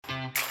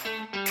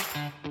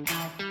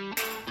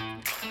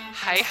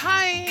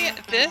Hi.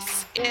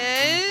 This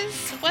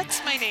is,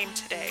 what's my name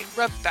today?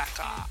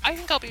 Rebecca. I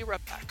think I'll be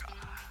Rebecca.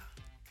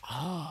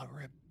 Ah,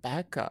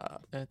 Rebecca.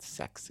 That's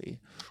sexy.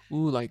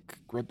 Ooh, like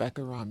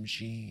Rebecca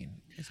Ramjean.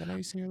 Is that how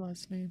you say your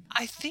last name?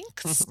 I think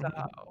so.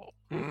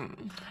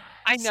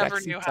 I never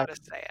Sexy, knew how to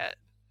sexy. say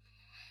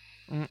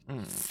it.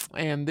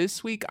 And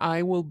this week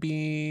I will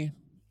be.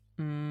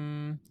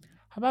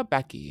 How about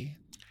Becky?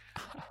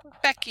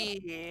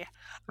 Becky.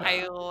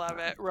 I love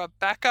it.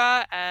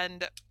 Rebecca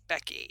and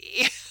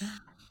Becky.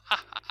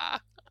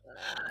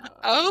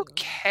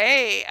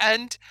 Okay.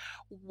 And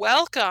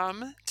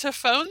welcome to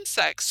Phone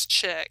Sex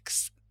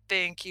Chicks.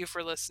 Thank you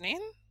for listening.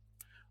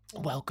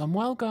 Welcome,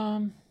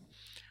 welcome.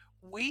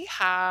 We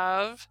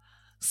have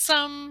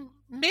some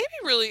maybe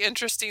really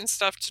interesting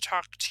stuff to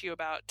talk to you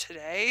about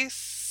today.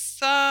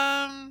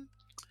 Some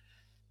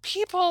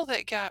people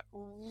that get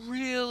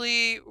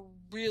really,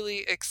 really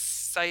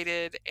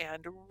excited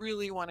and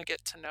really want to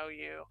get to know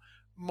you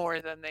more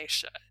than they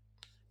should.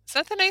 Is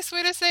that the nice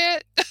way to say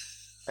it?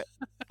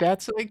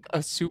 That's like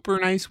a super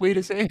nice way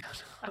to say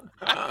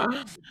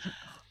it.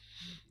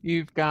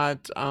 You've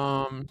got,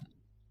 I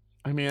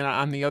mean,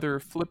 on the other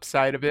flip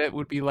side of it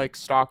would be like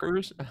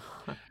stalkers,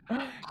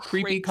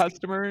 creepy Crazy,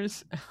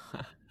 customers.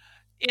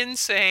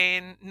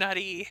 insane,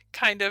 nutty,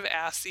 kind of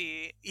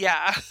assy.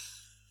 Yeah.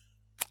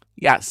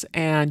 Yes,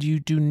 and you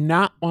do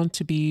not want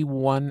to be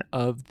one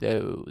of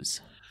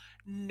those.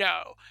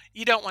 No,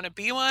 you don't want to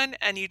be one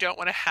and you don't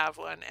want to have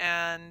one.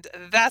 And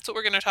that's what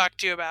we're going to talk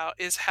to you about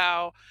is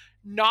how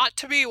not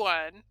to be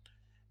one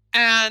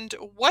and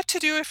what to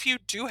do if you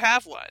do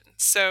have one.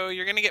 So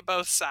you're going to get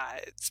both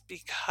sides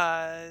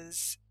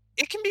because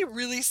it can be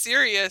really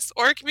serious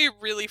or it can be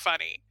really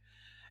funny.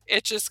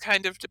 It just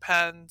kind of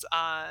depends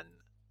on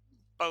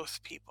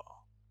both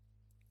people.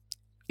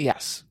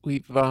 Yes,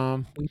 we've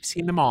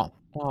seen them all.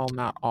 Well,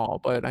 not all,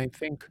 but I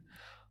think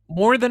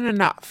more than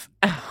enough.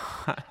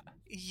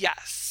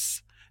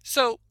 Yes.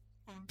 So,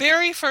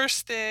 very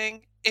first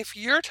thing, if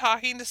you're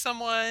talking to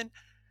someone,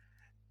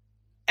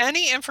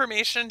 any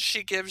information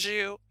she gives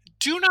you,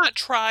 do not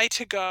try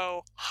to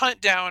go hunt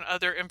down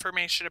other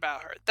information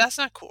about her. That's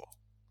not cool.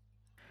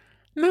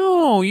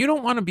 No, you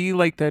don't want to be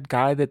like that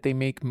guy that they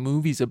make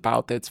movies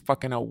about that's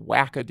fucking a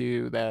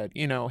wackadoo that,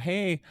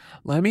 hey,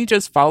 let me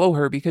just follow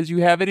her because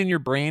you have it in your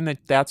brain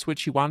that that's what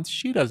she wants.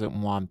 She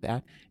doesn't want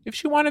that. If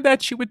she wanted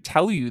that, she would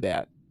tell you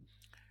that.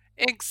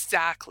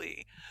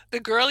 Exactly. The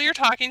girl you're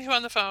talking to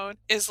on the phone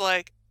is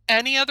like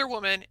any other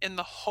woman in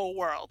the whole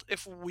world.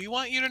 If we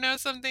want you to know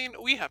something,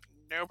 we have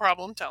no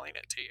problem telling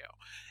it to you.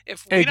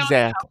 If we don't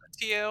tell Exactly. it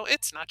to you,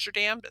 it's not your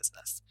damn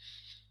business.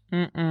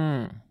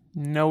 Mm-mm.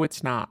 No,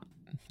 it's not.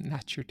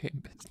 Not your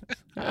damn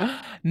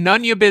business.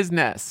 None your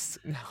business.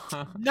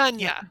 None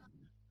ya.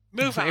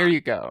 Move There on. you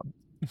go.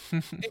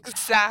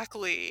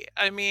 Exactly.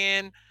 I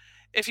mean,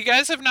 if you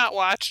guys have not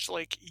watched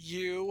like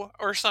You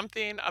or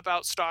something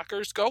about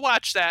stalkers, go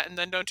watch that and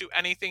then don't do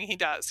anything he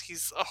does.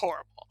 He's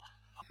horrible.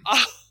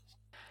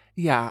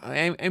 Yeah,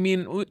 I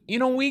mean,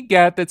 we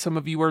get that some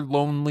of you are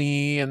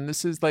lonely and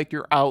this is like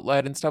your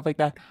outlet and stuff like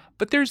that.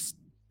 But there's,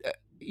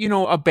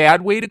 a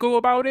bad way to go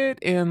about it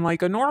and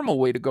like a normal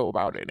way to go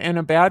about it. And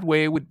a bad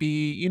way would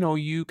be,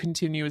 you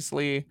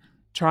continuously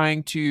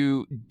trying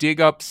to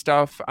dig up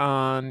stuff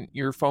on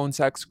your phone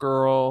sex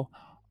girl,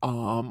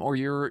 or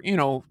your,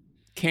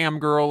 cam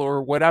girl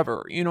or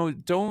whatever.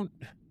 Don't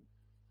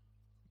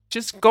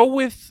just go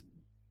with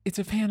it's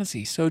a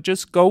fantasy. So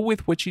just go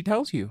with what she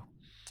tells you.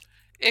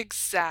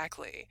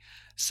 Exactly.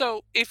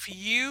 So if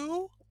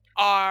you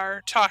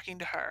are talking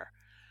to her,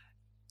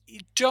 you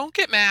don't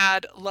get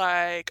mad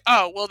like,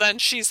 oh, well, then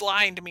she's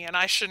lying to me and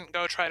I shouldn't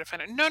go try to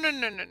find it. No, no,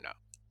 no, no, no.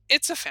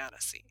 It's a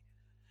fantasy.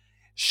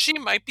 She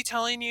might be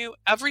telling you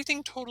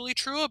everything totally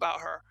true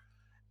about her.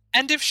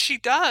 And if she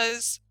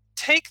does,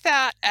 take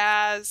that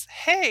as,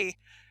 hey,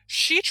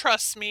 she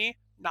trusts me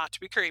not to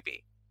be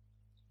creepy.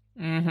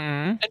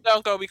 Mhm. And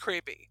don't go be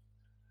creepy.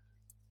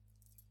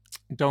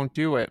 Don't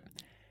do it.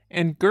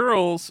 And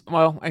girls,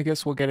 well, I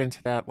guess we'll get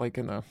into that like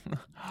in a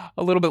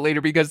little bit later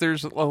because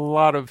there's a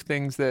lot of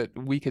things that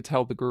we could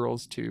tell the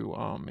girls to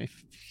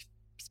if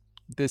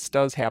this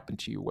does happen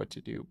to you what to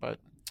do. But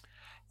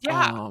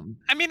Yeah. um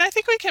I mean, I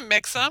think we can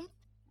mix them.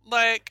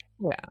 Like,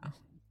 yeah.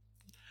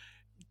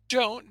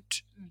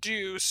 don't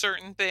do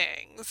certain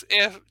things.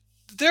 If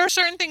there are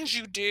certain things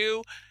you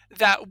do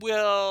that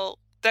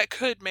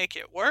could make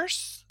it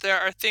worse, there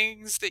are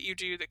things that you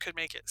do that could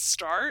make it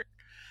start.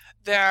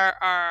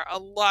 There are a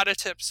lot of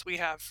tips we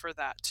have for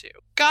that too.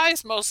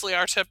 Guys, mostly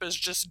our tip is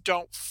just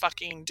don't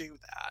fucking do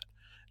that.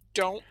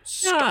 Don't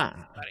stalk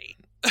Yeah. somebody.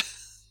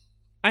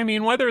 I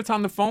mean, whether it's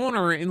on the phone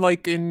or in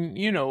like in,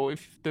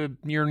 if the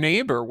your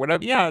neighbor,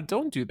 whatever. Yeah,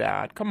 don't do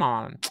that. Come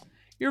on.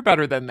 You're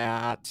better than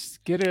that.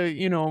 Get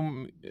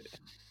a,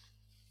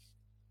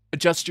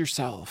 adjust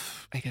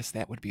yourself. I guess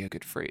that would be a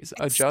good phrase.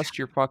 Adjust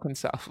your fucking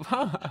self.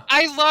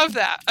 I love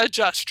that.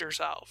 Adjust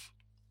yourself.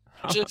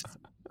 Just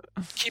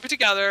keep it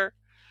together.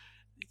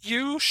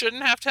 You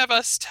shouldn't have to have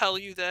us tell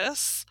you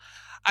this.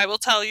 I will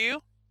tell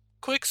you.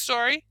 Quick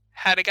story.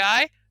 Had a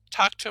guy,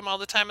 talked to him all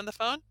the time on the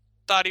phone.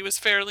 thought he was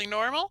fairly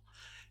normal.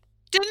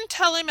 Didn't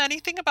tell him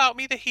anything about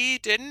me that he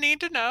didn't need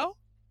to know.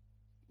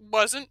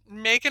 Wasn't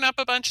making up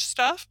a bunch of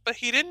stuff, but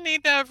he didn't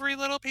need every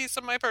little piece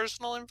of my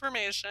personal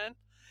information.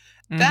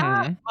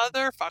 That Mhm.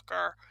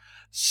 motherfucker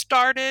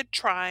started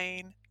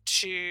trying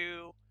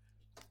to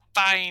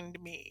find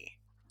me.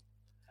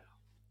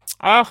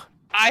 Oh,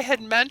 I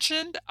had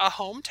mentioned a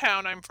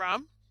hometown I'm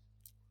from,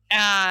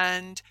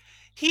 and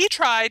he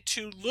tried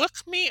to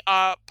look me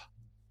up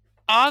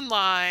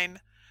online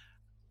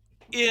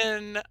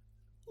in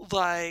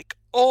like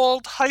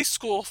old high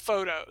school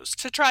photos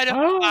to try to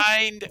oh,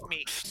 find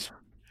me.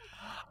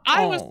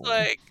 I was oh,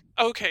 like,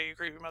 okay, you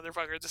creepy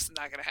motherfucker, this is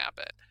not going to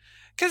happen.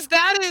 Because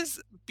that is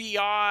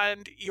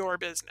beyond your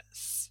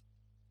business.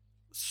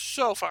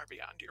 So far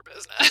beyond your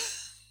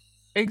business.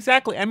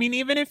 exactly. I mean,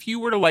 even if you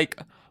were to like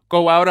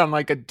go out on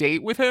like a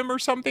date with him or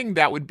something,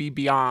 that would be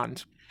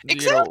beyond,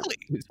 Exactly.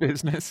 his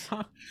business.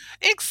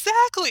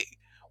 Exactly.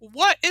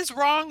 What is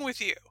wrong with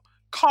you?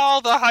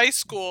 Call the high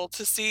school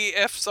to see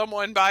if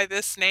someone by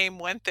this name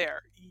went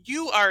there.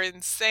 You are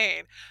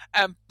insane.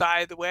 And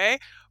by the way,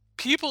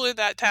 people in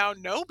that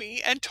town know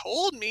me and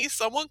told me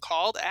someone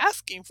called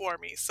asking for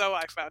me. So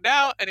I found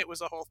out and it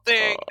was a whole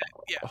thing.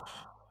 Yeah, Oh,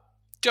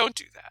 don't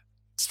do that.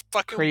 It's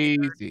fucking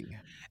weird. crazy.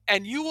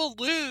 And you will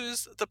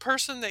lose the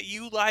person that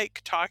you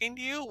like talking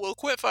to you will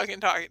quit fucking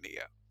talking to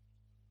you.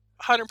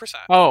 100%.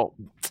 Oh,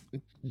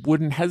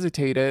 wouldn't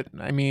hesitate it.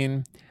 I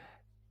mean,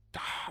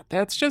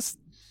 that's just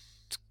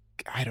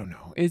I don't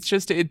know. It's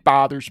just it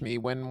bothers me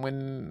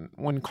when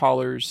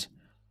callers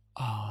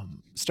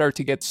start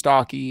to get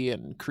stalky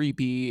and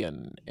creepy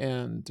and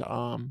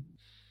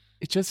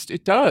it just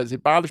it does.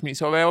 It bothers me.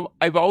 So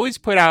I've always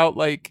put out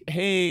like,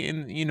 hey,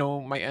 and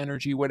my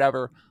energy,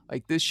 whatever.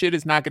 Like this shit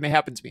is not going to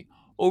happen to me.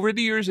 Over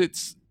the years,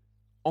 it's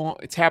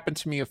happened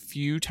to me a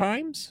few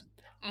times,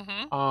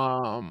 Hmm.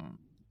 um,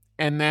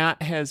 and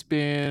that has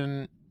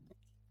been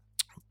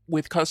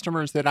with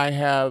customers that I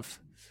have,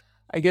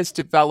 I guess,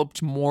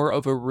 developed more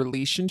of a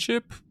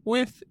relationship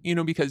with.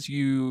 Because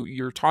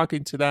you're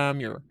talking to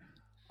them,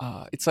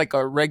 it's like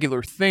a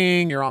regular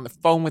thing. You're on the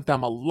phone with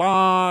them a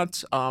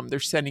lot. They're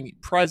sending you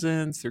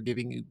presents, they're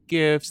giving you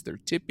gifts, they're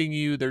tipping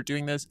you, they're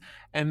doing this.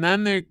 And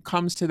then there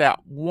comes to that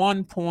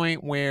one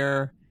point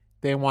where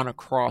they want to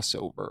cross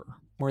over,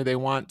 where they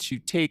want to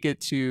take it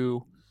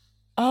to,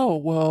 oh,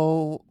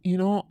 well,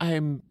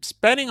 I'm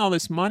spending all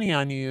this money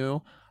on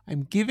you.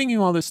 I'm giving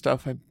you all this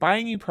stuff. I'm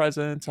buying you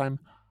presents.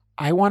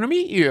 I want to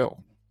meet you.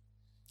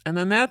 And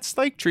then that's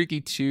like tricky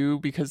too,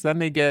 because then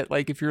they get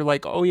like, if you're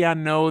like, oh yeah,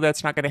 no,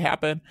 that's not going to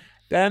happen,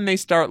 then they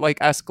start like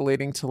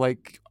escalating to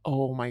like,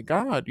 oh my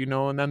God,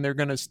 and then they're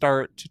going to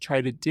start to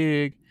try to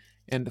dig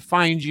and to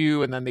find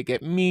you. And then they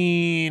get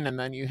mean. And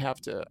then you have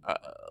to,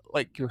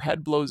 like, your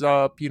head blows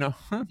up.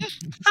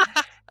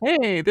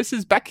 Hey, this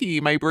is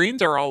Becky. My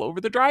brains are all over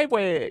the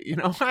driveway.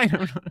 I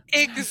don't know.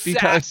 because,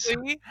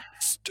 Exactly.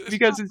 For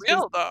because it's just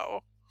real though.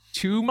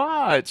 too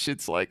much.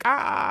 It's like,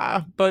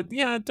 but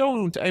yeah,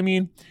 don't. I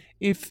mean,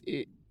 if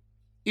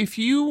if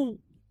you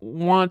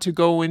want to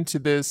go into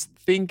this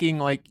thinking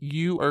like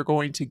you are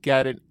going to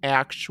get an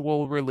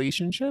actual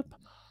relationship,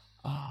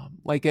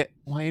 like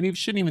well, I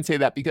shouldn't even say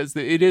that because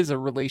it is a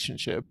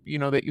relationship,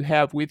 that you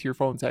have with your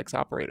phone sex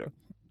operator,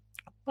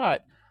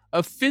 but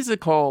a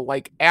physical,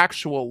 like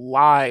actual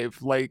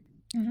live, like,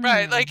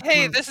 Right. Like,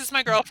 hey, this is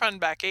my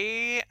girlfriend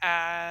Becky,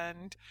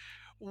 and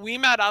we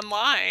met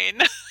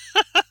online.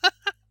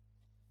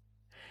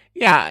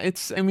 yeah,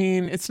 I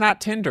mean, it's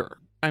not Tinder.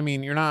 I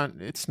mean,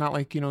 it's not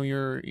like,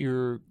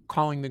 you're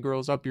calling the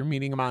girls up, you're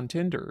meeting them on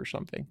Tinder or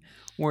something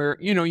where,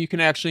 you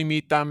can actually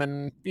meet them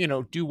and,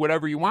 do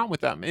whatever you want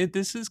with them.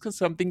 This is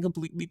something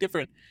completely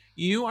different.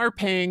 You are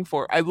paying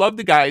for, I love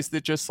the guys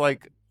that just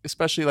like,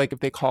 especially like if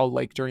they call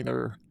like during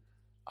their,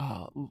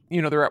 uh,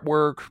 they're at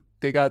work,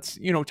 they got,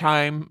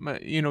 time,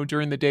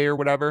 during the day or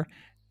whatever.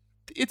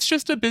 It's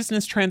just a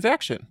business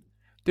transaction.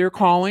 They're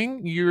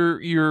calling,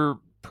 you're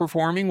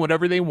performing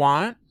whatever they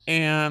want,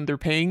 and they're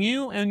paying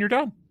you, and you're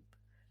done.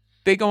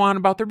 They go on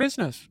about their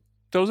business.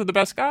 Those are the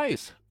best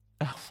guys.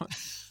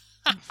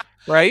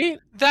 Right?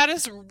 That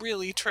is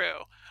really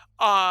true.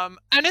 And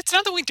it's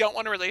not that we don't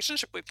want a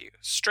relationship with you.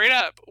 Straight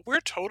up, we're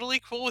totally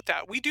cool with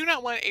that. We do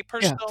not want a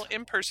personal, Yes.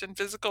 in-person,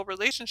 physical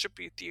relationship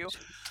with you Right.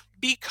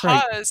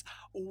 because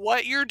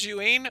what you're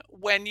doing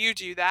when you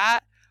do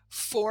that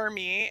for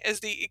me is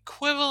the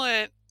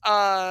equivalent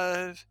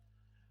of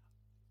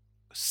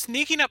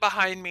sneaking up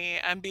behind me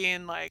and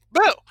being like,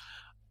 "Boo,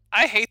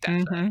 I hate that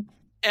shit." Mhm.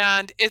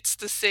 And it's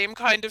the same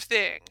kind of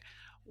thing.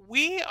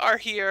 We are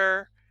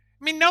here.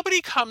 I mean,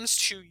 nobody comes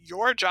to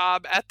your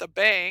job at the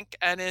bank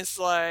and is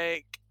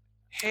like,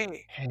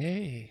 hey,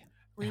 Hey.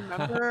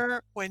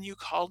 remember when you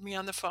called me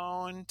on the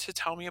phone to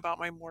tell me about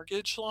my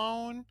mortgage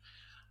loan?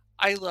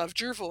 I loved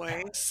your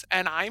voice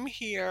and I'm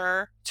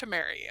here to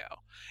marry you.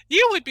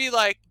 You would be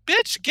like,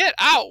 bitch, get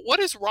out. What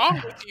is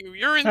wrong with you?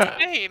 You're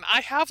insane.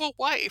 I have a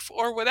wife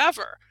or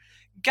whatever.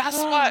 Guess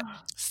what?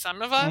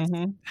 Some of us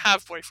Mhm.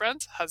 have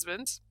boyfriends,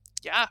 husbands.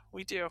 Yeah,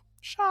 we do.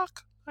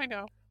 Shock. I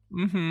know.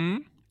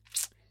 Mhm.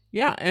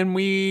 Yeah,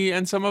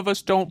 and some of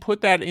us don't put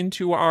that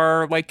into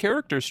our like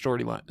character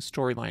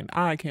storyline.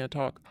 I can't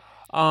talk.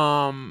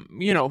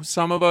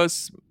 Some of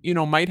us,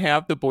 might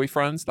have the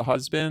boyfriends, the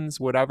husbands,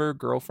 whatever,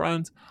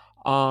 girlfriends,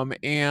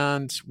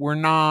 and we're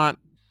not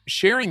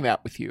sharing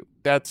that with you.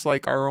 That's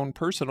like our own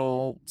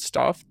personal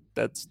stuff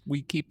that's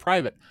we keep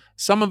private.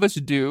 Some of us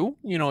do,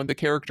 the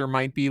character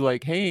might be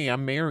like, "Hey,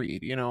 I'm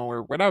married,"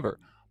 or whatever.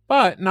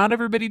 But not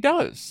everybody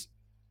does.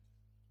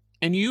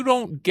 And you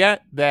don't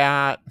get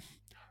that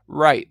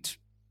right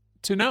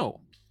to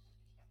know.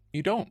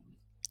 You don't.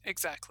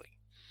 Exactly.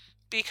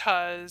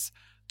 Because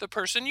the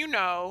person you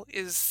know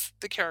is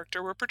the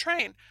character we're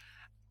portraying.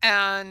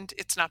 And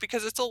it's not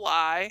because it's a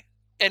lie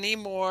any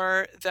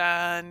more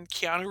than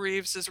Keanu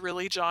Reeves is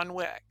really John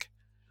Wick.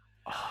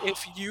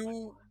 If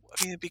you,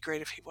 I mean, it'd be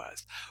great if he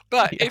was,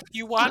 but Yeah. if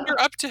you wander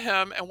up to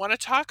him and want to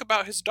talk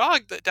about his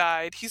dog that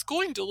died, he's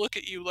going to look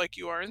at you like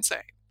you are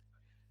insane.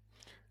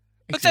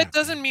 But that Exactly.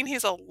 doesn't mean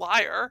he's a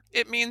liar.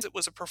 It means it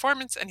was a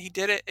performance and he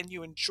did it and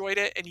you enjoyed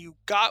it and you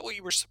got what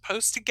you were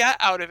supposed to get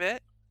out of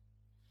it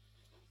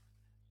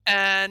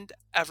and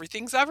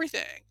everything's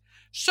everything.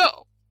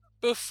 So,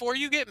 before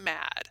you get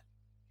mad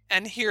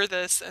and hear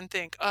this and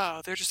think,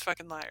 oh, they're just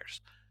fucking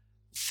liars,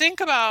 think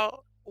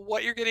about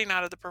what you're getting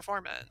out of the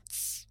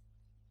performance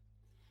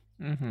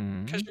because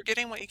Hmm. you're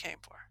getting what you came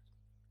for.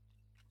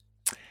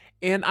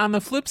 And on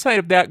the flip side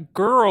of that,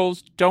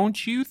 girls,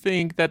 don't you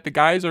think that the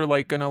guys are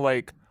like gonna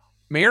like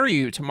marry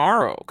you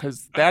tomorrow?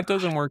 Because Oh, that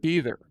doesn't work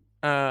either.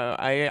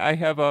 I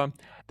have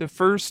the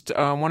first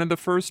one of the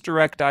first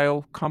direct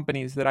dial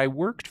companies that I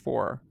worked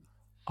for.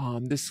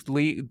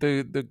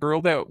 The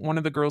girl that one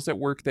of the girls that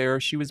worked there,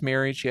 she was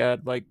married, she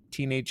had like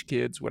teenage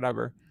kids,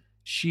 whatever.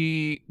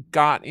 She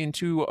got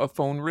into a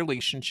phone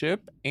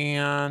relationship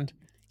and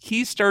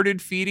he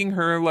started feeding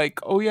her like,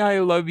 "Oh yeah, I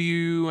love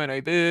you and I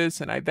this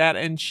and I that."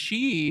 And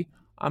she,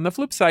 on the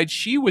flip side,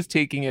 she was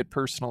taking it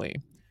personally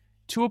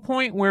to a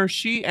point where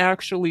she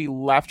actually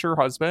left her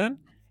husband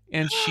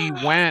and she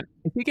went,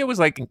 I think it was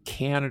like in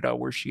Canada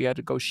where she had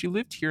to go. She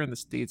lived here in the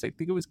States. I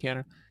think it was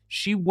Canada.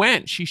 She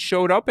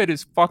showed up at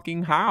his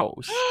fucking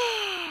house.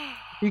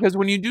 Because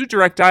when you do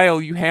direct dial,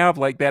 you have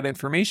like that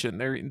information.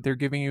 They're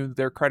giving you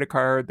their credit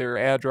card, their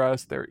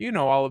address, their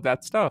all of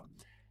that stuff.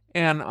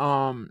 And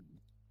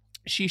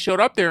she showed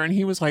up there and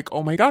he was like,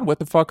 "Oh my god, what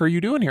the fuck are you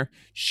doing here?"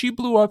 She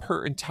blew up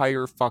her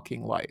entire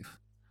fucking life.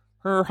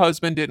 Her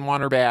husband didn't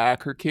want her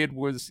back. Her kid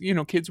was,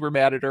 kids were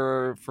mad at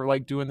her for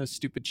like doing this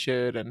stupid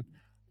shit and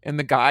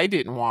the guy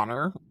didn't want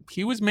her.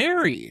 He was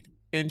married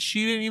and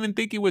she didn't even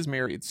think he was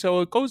married. So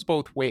it goes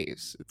both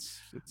ways.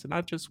 It's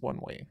not just one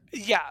way.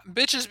 Yeah,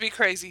 bitches be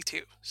crazy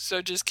too.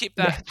 So just keep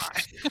that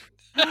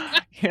Yeah. in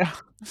mind. Yeah.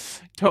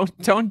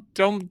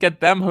 Don't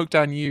get them hooked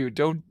on you.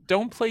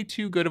 Don't play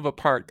too good of a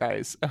part,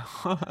 guys.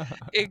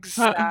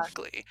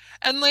 Exactly.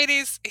 And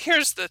ladies,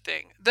 here's the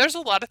thing. There's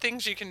a lot of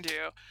things you can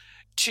do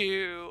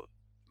to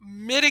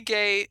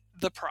mitigate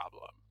the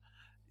problem.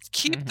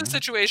 Keep the Mhm.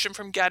 situation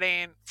from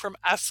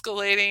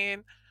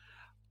escalating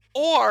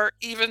or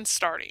even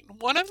starting.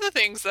 One of the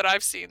things that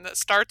I've seen that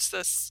starts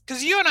this,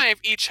 because you and I have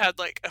each had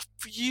like a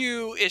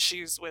few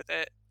issues with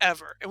it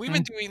ever, and we've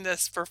been Mm. doing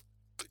this for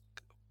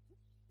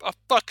a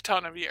fuck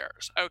ton of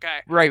years,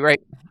 okay? Right,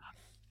 right.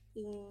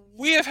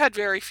 We have had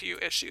very few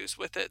issues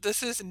with it.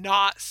 This is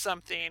not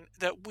something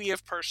that we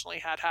have personally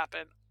had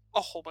happen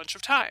a whole bunch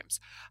of times.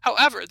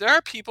 However, there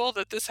are people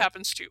that this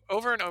happens to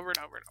over and over and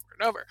over and over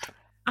and over.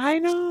 I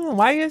know.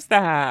 Why is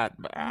that?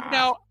 Ah.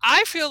 Now,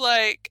 I feel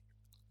like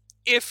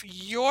if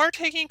you're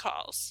taking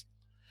calls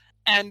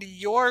and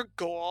your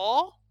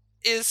goal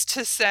is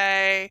to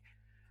say,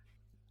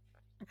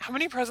 how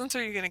many presents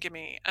are you going to give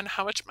me? And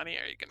how much money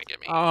are you going to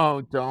give me?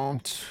 Oh,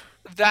 don't.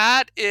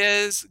 That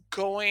is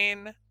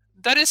going,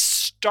 that is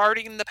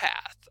starting the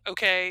path.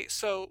 Okay.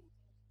 So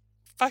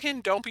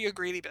fucking don't be a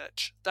greedy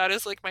bitch. That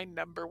is like my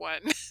number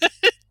one.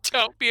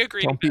 Don't be a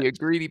greedy Don't be a bitch.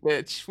 greedy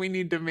bitch. We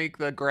need to make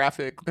the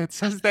graphic that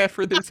says that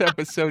for this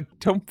episode.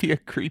 Don't be a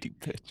greedy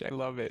bitch. I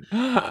love it.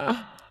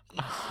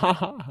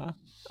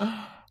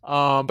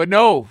 But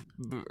no,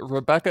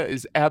 Rebecca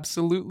is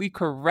absolutely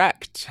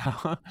correct.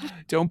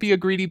 Don't be a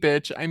greedy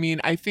bitch. I mean,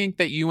 I think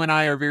that you and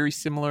I are very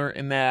similar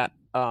in that,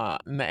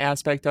 in the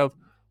aspect of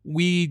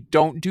we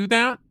don't do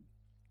that.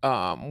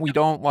 We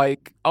don't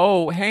like,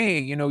 oh, hey,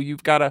 you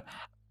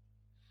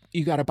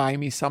got to buy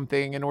me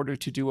something in order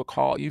to do a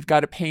call. You've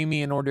got to pay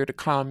me in order to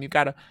come. You've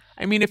got to,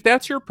 I mean, if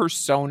that's your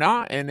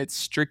persona and it's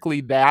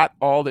strictly that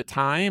all the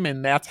time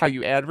and that's how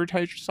you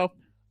advertise yourself,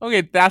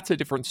 okay, that's a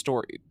different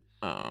story.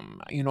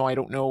 I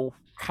don't know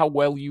how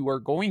well you are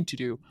going to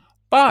do,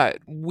 but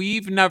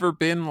we've never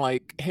been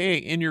like, hey,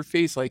 in your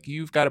face, like,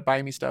 you've got to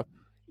buy me stuff.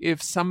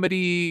 If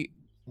somebody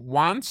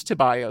wants to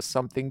buy us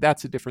something,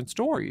 that's a different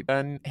story.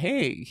 Then,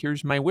 hey,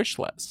 here's my wish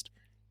list.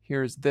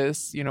 Here's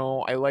this,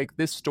 I like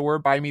this store,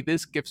 buy me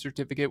this gift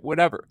certificate,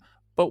 whatever.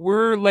 But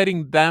we're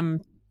letting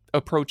them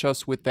approach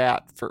us with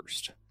that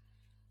first.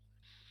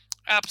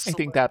 I think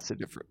Absolutely. that's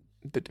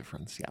the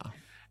difference, yeah.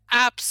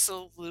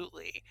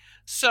 Absolutely.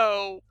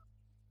 So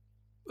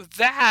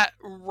that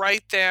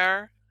right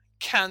there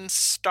can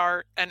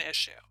start an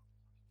issue.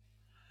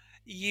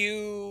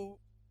 You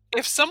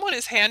if someone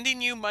is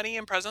handing you money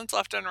and presents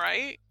left and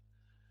right,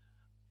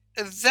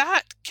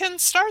 that can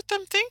start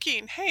them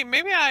thinking, "Hey,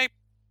 maybe I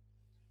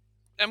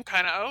am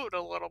kind of owed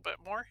a little bit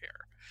more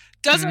here."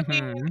 Doesn't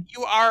mean Mhm.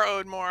 you are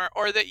owed more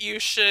or that you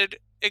should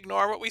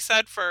ignore what we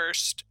said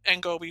first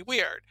and go be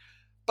weird.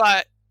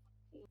 But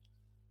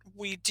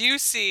we do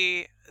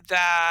see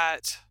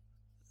that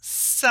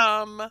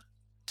sometimes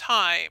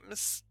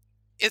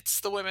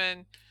it's the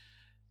women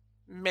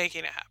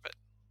making it happen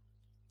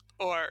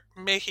or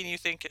making you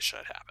think it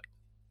should happen.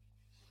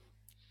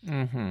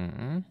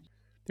 Mhm.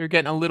 They're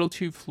getting a little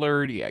too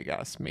flirty, I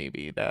guess,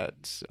 maybe.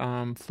 That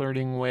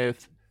flirting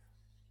with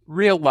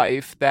real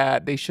life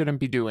that they shouldn't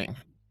be doing.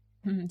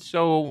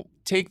 So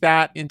take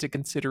that into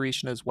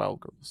consideration as well,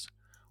 girls,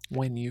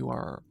 when you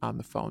are on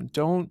the phone.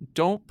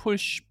 Don't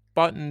push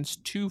buttons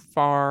too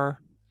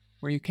far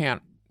where you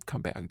can't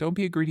come back. Don't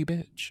be a greedy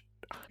bitch.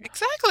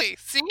 Exactly.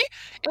 See?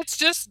 It's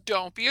just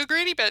don't be a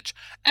greedy bitch.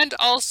 And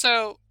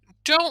also,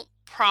 don't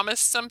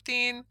promise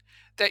something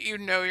that you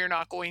know you're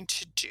not going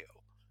to do.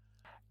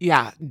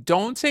 Yeah,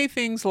 don't say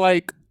things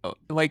like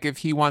if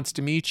he wants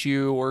to meet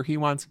you or he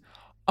wants,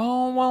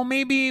 oh well,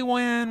 maybe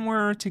when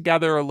we're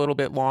together a little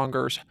bit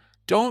longer.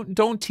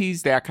 Don't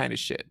tease that kind of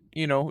shit.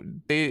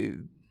 They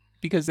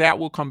because that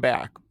will come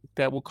back.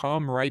 That will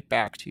come right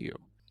back to you.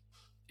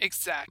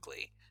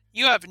 Exactly.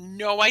 You have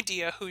no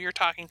idea who you're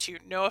talking to.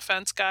 No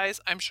offense, guys.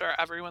 I'm sure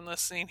everyone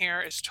listening here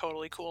is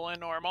totally cool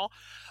and normal.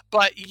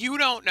 But you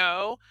don't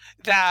know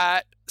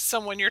that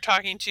someone you're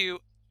talking to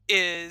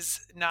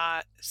is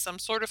not some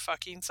sort of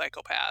fucking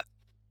psychopath.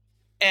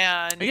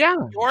 And Yeah, you're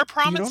you don't know.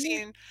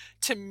 promising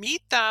to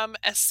meet them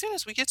as soon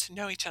as we get to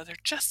know each other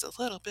just a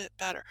little bit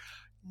better.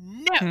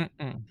 No,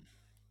 Mm-mm.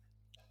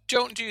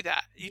 don't do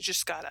that. You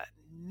just gotta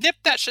nip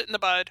that shit in the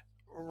bud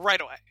right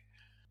away.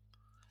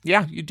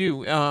 Yeah, you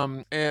do.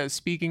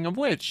 Speaking of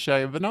which, I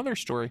have another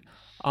story.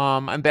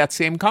 And that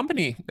same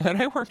company that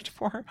I worked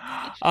for,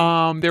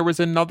 there was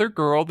another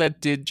girl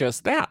that did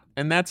just that,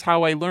 and that's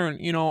how I learned.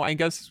 I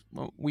guess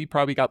we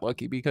probably got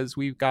lucky because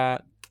we've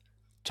got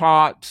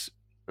taught,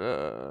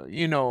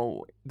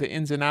 the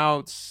ins and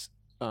outs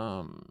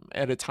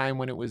at a time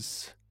when it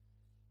was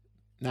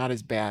not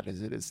as bad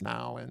as it is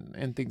now,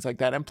 and things like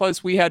that. And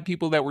plus, we had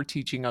people that were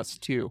teaching us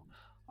too,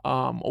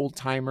 old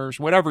timers,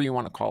 whatever you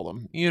want to call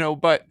them.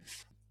 But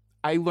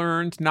I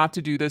learned not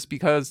to do this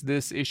because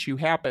this issue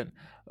happened.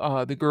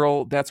 The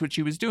girl, that's what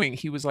she was doing.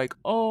 He was like,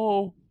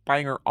 oh,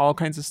 buying her all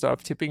kinds of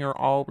stuff, tipping her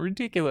all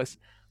ridiculous.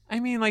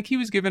 I mean, like he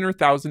was giving her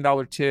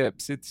 $1,000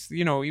 tips.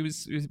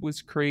 It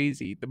was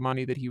crazy the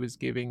money that he was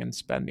giving and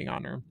spending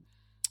on her.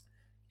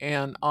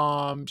 And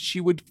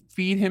she would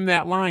feed him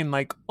that line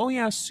like, "Oh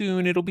yeah,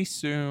 soon it'll be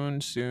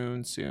soon,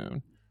 soon,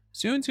 soon,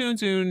 soon, soon,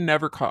 soon."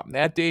 Never come.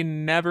 That day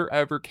never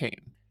ever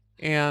came.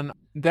 And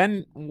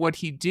then what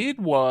he did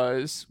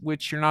was,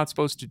 which you're not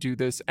supposed to do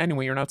this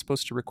anyway. You're not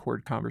supposed to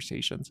record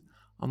conversations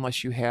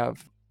unless you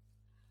have.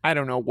 I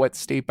don't know what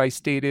state by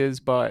state is,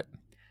 but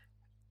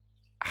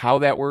how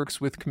that works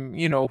with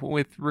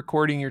with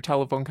recording your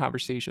telephone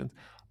conversations.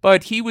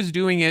 But he was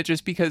doing it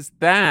just because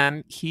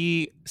then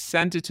he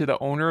sent it to the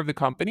owner of the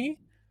company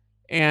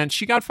and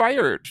she got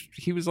fired.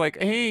 He was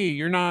like, "Hey,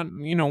 you're not,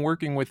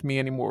 working with me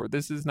anymore.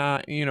 This is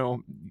not,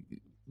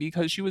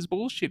 because she was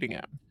bullshitting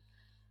him."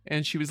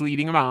 And she was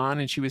leading him on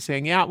and she was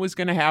saying, "Yeah, it was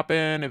going to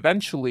happen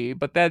eventually,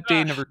 but that day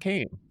Ugh, never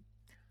came."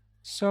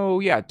 So,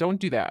 yeah, don't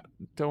do that.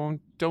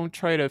 Don't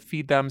try to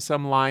feed them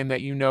some line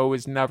that you know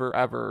is never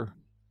ever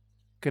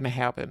going to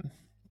happen,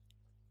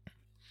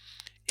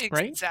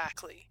 right?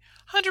 exactly.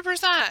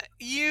 100%.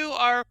 You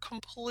are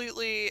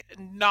completely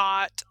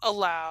not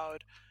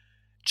allowed.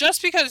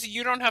 Just because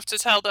you don't have to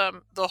tell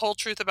them the whole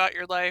truth about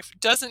your life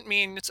doesn't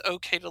mean it's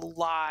okay to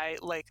lie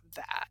like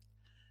that.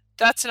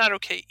 That's not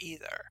okay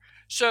either.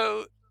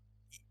 So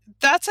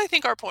that's, I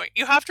think, our point.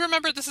 You have to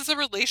remember this is a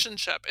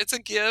relationship, it's a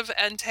give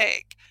and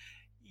take.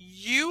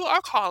 You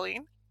are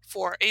calling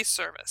for a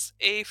service,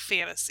 a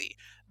fantasy.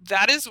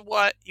 That is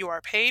what you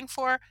are paying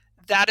for.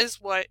 That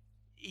is what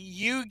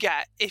you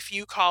get if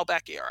you call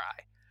Becky or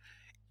I.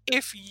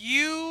 If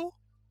you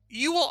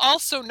will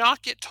also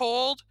not get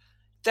told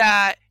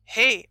that,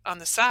 hey, on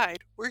the side,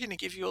 we're going to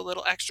give you a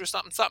little extra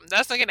something something.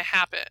 That's not going to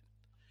happen.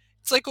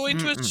 It's like going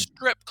to a Mm-mm.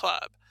 strip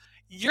club.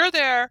 You're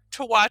there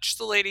to watch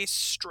the ladies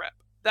strip.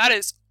 That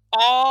is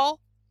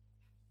all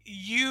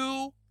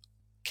you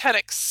can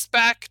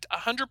expect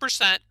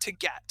 100% to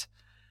get.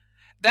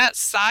 That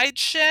side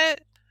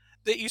shit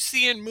that you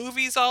see in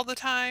movies all the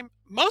time,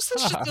 most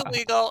of the shit's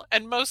illegal,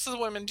 and most of the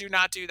women do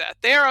not do that.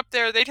 They are up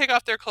there, they take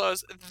off their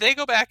clothes, they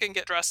go back and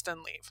get dressed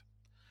and leave.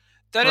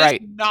 That is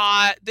Right.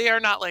 not, they are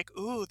not like,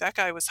 ooh, that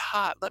guy was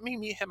hot. Let me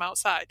meet him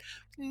outside.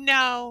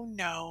 No,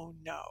 no,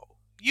 no.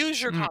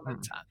 Use your common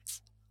Mm-mm.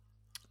 sense.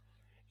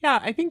 Yeah,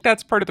 I think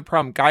that's part of the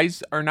problem.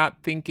 Guys are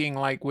not thinking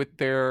like with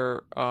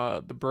their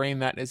the brain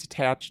that is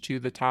attached to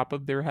the top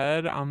of their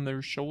head on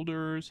their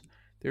shoulders.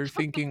 They're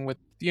thinking with,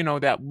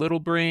 that little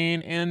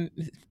brain, and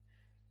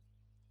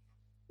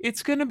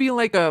it's going to be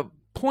like a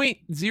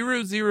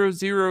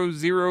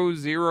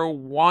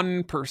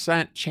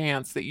 0.0000001%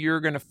 chance that you're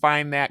going to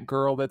find that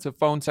girl that's a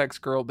phone sex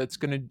girl that's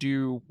going to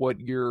do what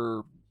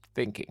you're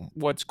thinking,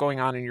 what's going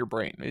on in your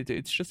brain.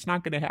 It's just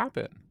not going to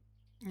happen.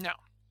 No,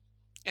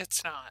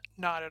 it's not.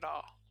 Not at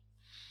all.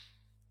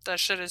 That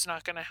shit is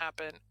not going to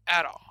happen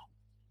at all.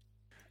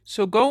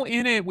 So go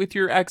in it with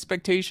your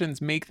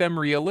expectations, make them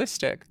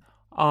realistic.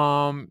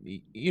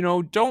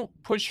 Don't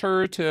push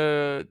her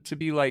to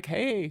be like,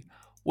 "Hey,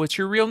 what's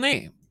your real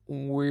name?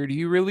 Where do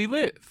you really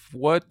live?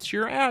 What's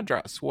your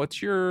address?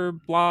 What's your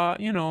blah,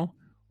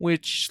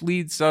 which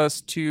leads us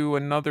to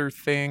another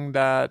thing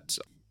that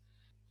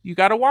you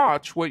got to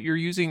watch what you're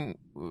using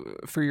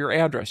for your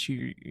address,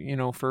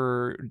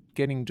 for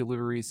getting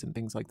deliveries and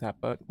things like that,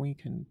 but we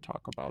can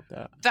talk about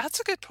that. That's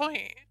a good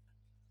point.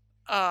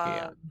 Yeah,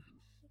 Uh,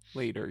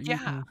 later. You yeah.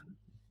 can.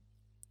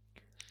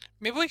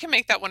 Maybe we can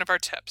make that one of our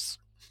tips.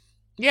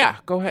 Yeah,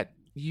 go ahead.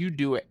 You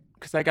do it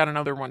because I got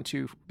another one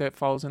too that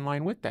falls in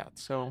line with that.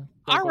 So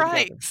they'll All go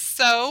right. together.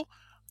 So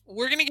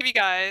we're going to give you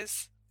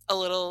guys a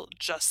little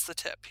just the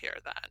tip here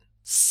then.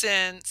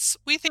 Since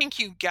we think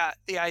you get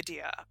the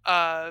idea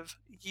of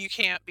you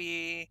can't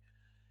be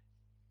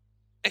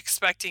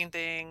expecting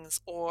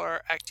things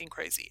or acting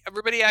crazy.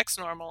 Everybody acts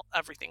normal,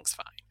 everything's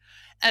fine.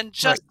 And Right.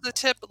 just the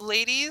tip,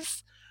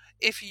 ladies,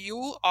 if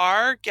you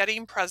are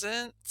getting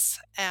presents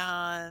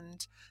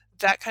and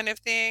that kind of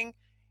thing,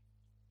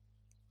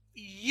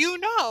 you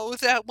know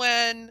that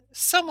when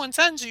someone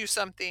sends you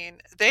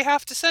something, they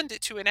have to send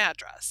it to an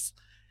address.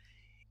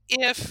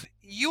 If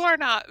you are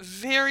not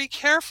very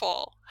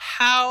careful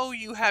how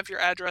you have your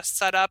address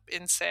set up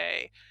in,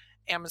 say,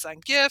 Amazon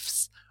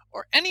Gifts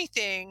or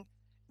anything,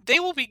 they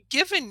will be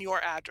given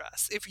your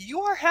address. If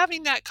you are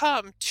having that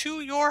come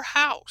to your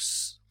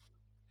house,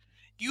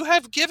 you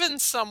have given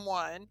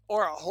someone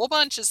or a whole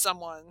bunch of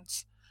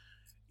someone's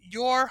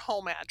your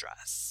home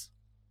address.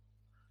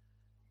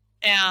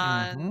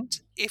 Mm-hmm. And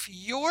if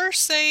you're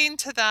saying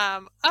to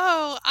them,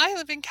 "Oh, I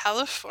live in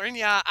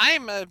California,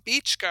 I'm a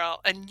beach girl,"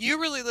 and you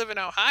really live in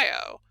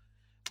Ohio,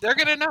 they're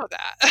going to know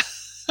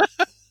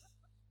that.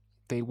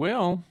 They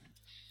will.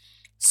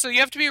 So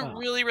you have to be Uh,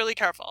 really, really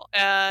careful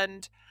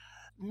and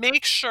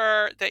make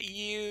sure that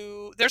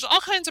there's all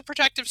kinds of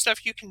protective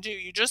stuff you can do.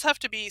 You just have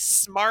to be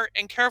smart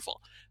and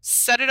careful.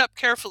 Set it up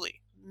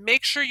carefully.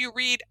 Make sure you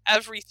read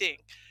everything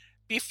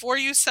before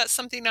you set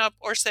something up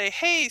or say,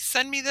 "Hey,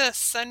 send me this,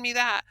 send me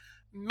that."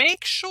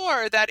 Make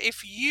sure that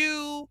if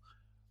you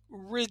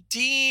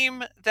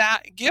redeem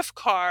that gift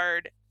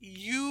card,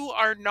 you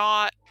are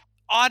not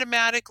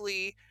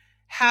automatically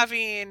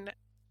having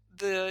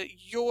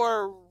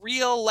your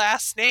real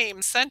last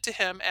name sent to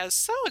him as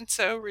so and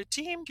so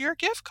redeemed your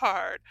gift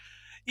card.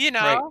 You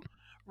right. know,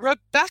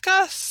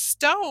 Rebecca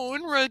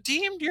Stone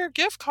redeemed your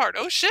gift card.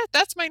 Oh shit,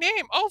 that's my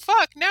name. Oh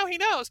fuck, now he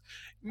knows.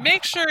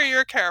 Make sure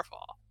you're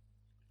careful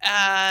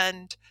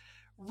and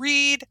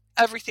read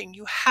everything.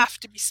 You have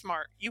to be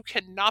smart. You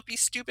cannot be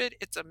stupid.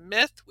 It's a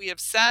myth. We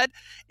have said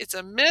it's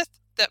a myth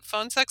that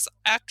phone sex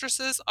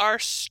actresses are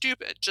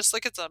stupid, just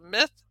like it's a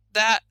myth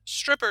that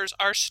strippers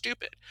are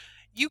stupid.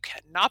 You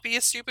cannot be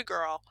a stupid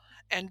girl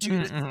and do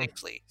this Mm-mm.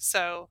 safely.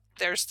 So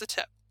there's the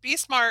tip. Be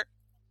smart.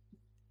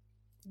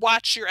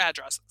 Watch your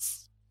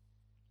addresses.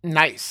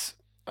 Nice.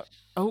 Uh,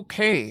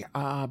 Okay.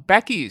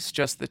 Becky's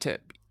just the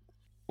tip.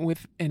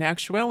 With in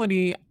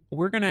actuality,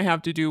 we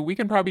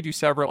can probably do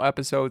several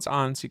episodes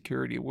on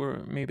security.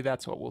 Maybe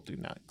that's what we'll do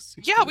next.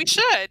 Yeah, we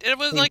Security should. It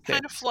would like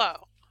kind of basics.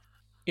 flow.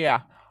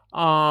 Yeah.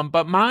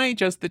 But my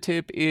just the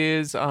tip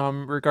is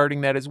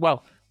regarding that as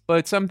well.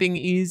 But something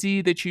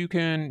easy that you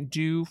can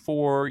do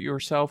for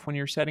yourself when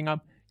you're setting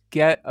up,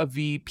 get a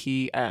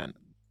VPN.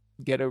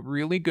 Get a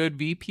really good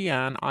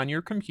VPN on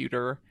your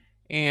computer.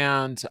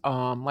 And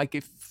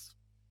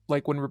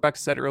like when Rebecca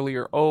said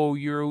earlier, oh,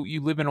 you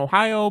live in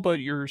Ohio, but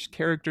your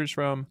character's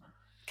from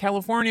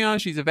California,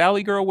 she's a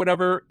Valley girl,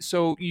 whatever.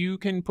 So you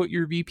can put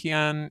your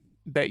VPN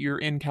that you're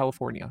in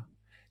California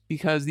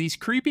because these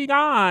creepy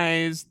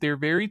guys, they're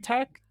very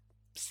tech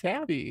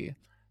savvy.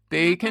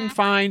 They can Hmm.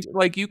 find,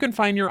 like, you can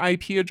find your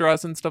IP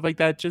address and stuff like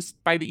that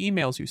just by the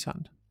emails you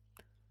send.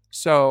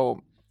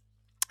 So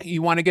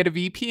you want to get a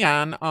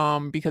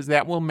VPN because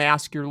that will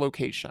mask your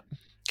location.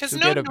 Because So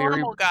no get a very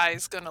normal guy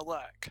is going to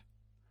look.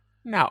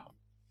 no,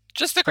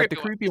 Just the but the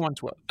creepy creepy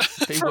ones. ones will.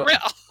 They For will.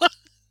 real.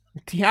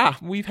 Yeah,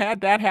 we've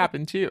had that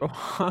happen too.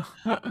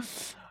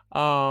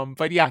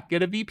 But yeah,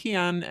 get a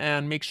VPN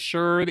and make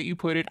sure that you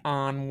put it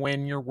on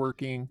when you're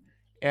working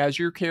as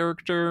your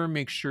character.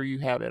 Make sure you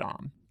have it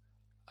on,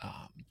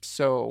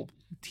 so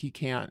he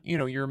can't.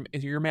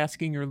 You're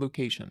masking your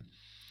location.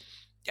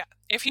 Yeah.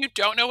 If you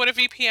don't know what a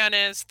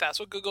VPN is, that's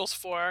what Google's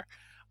for.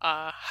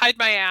 Hide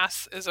My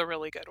Ass is a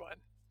really good one,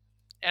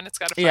 and it's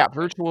got a fun Yeah,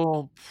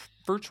 name.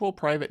 virtual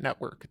private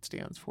network. It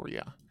stands for.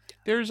 Yeah.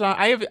 There's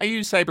I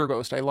use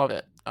CyberGhost. I love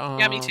it.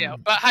 Yeah, me too.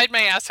 But Hide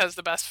My Ass has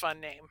the best fun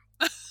name.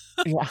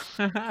 Yeah.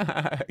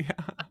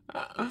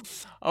 Yeah.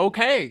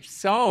 Okay,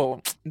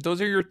 so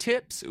those are your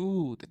tips.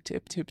 Ooh, the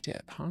tip,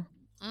 huh?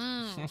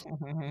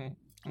 Mm.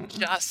 Mm-mm.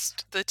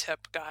 Just the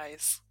tip,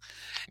 guys.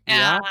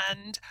 Yeah.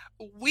 And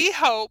we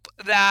hope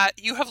that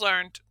you have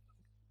learned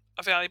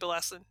a valuable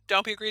lesson.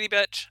 Don't be a greedy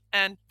bitch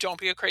and don't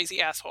be a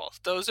crazy asshole.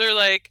 Those are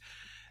like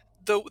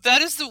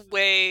that is the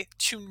way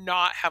to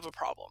not have a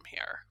problem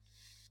here.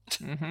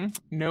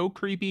 No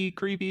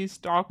creepy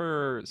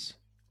stalkers.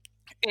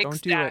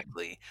 Don't do it.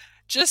 Exactly.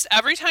 Just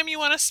every time you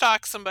want to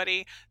stalk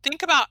somebody,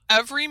 think about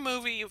every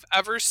movie you've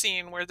ever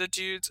seen where the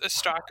dude's a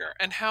stalker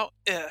and how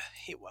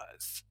he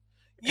was.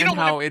 You And don't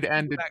want to how it be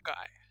ended. that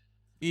guy.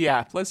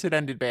 Yeah, plus it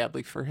ended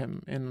badly for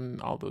him in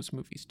all those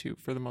movies too,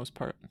 for the most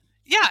part.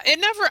 Yeah, it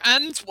never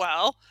ends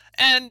well,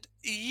 and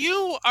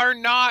you are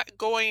not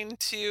going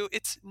to.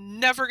 It's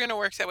never going to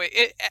work that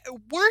way.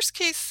 Worst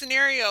case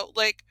scenario,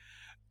 like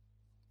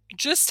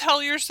just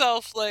tell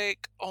yourself,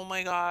 like, oh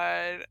my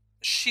god,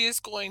 she is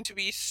going to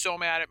be so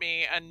mad at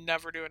me and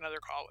never do another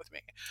call with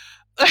me.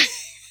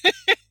 Th-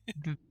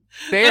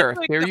 That's There,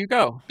 like there the you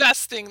go.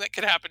 best thing that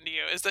could happen to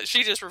you is that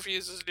she just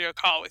refuses to do a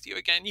call with you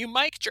again. You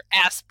might get your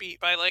ass beat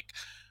by like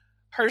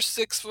her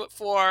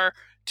 6'4",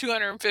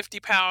 250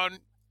 pound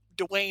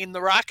Dwayne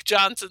the Rock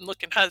Johnson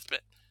looking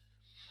husband.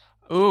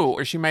 Ooh,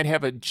 or she might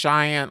have a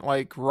giant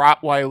like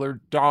Rottweiler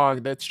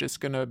dog that's just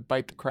gonna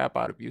bite the crap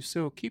out of you.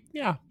 So keep,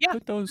 yeah, Yeah,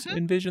 put those, mhm,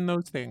 envision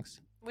those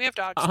things. we have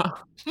dogs. Uh,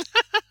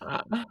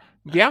 uh,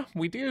 yeah,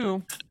 we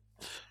do.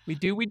 We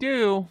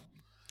do.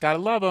 Gotta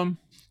love them.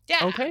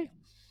 Yeah. Okay,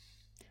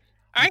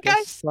 All I right,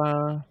 guys. guess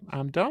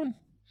I'm done.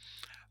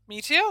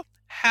 Me too.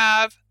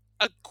 Have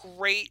a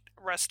great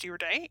rest of your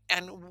day,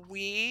 and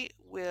we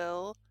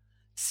will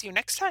see you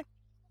next time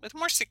with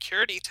more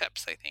security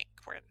tips. I think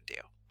we're going to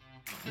do.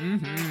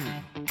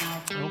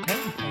 Mm-hmm.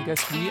 Okay, I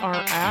guess we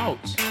are out.